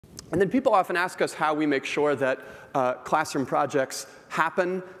And then people often ask us how we make sure that classroom projects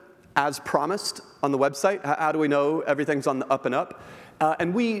happen as promised on the website. How do we know everything's on the up and up?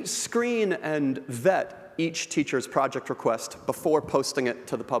 And we screen and vet each teacher's project request before posting it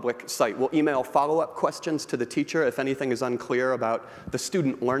to the public site. We'll email follow-up questions to the teacher if anything is unclear about the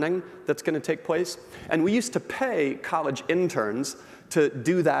student learning that's going to take place. And we used to pay college interns to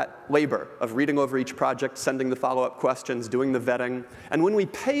do that labor of reading over each project, sending the follow-up questions, doing the vetting. And when we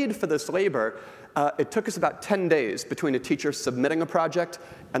paid for this labor, it took us about 10 days between a teacher submitting a project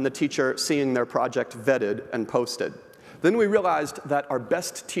and the teacher seeing their project vetted and posted. Then we realized that our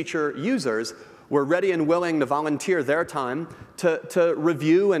best teacher users were ready and willing to volunteer their time to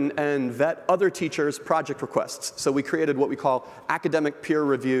review and vet other teachers' project requests. So we created what we call academic peer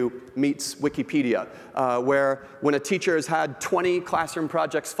review meets Wikipedia, where when a teacher has had 20 classroom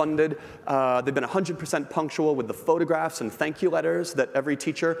projects funded, they've been 100% punctual with the photographs and thank you letters that every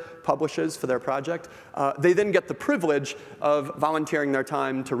teacher publishes for their project. They then get the privilege of volunteering their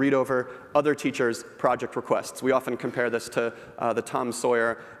time to read over other teachers' project requests. We often compare this to the Tom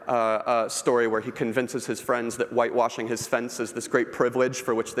Sawyer story where he convinces his friends that whitewashing his fence is this great privilege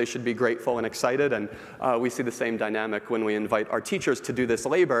for which they should be grateful and excited. And we see the same dynamic when we invite our teachers to do this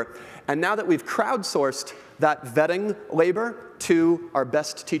labor. And now that we've crowdsourced that vetting labor to our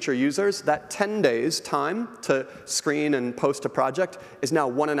best teacher users, that 10 days time to screen and post a project is now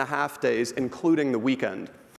 1.5 days, including the weekend.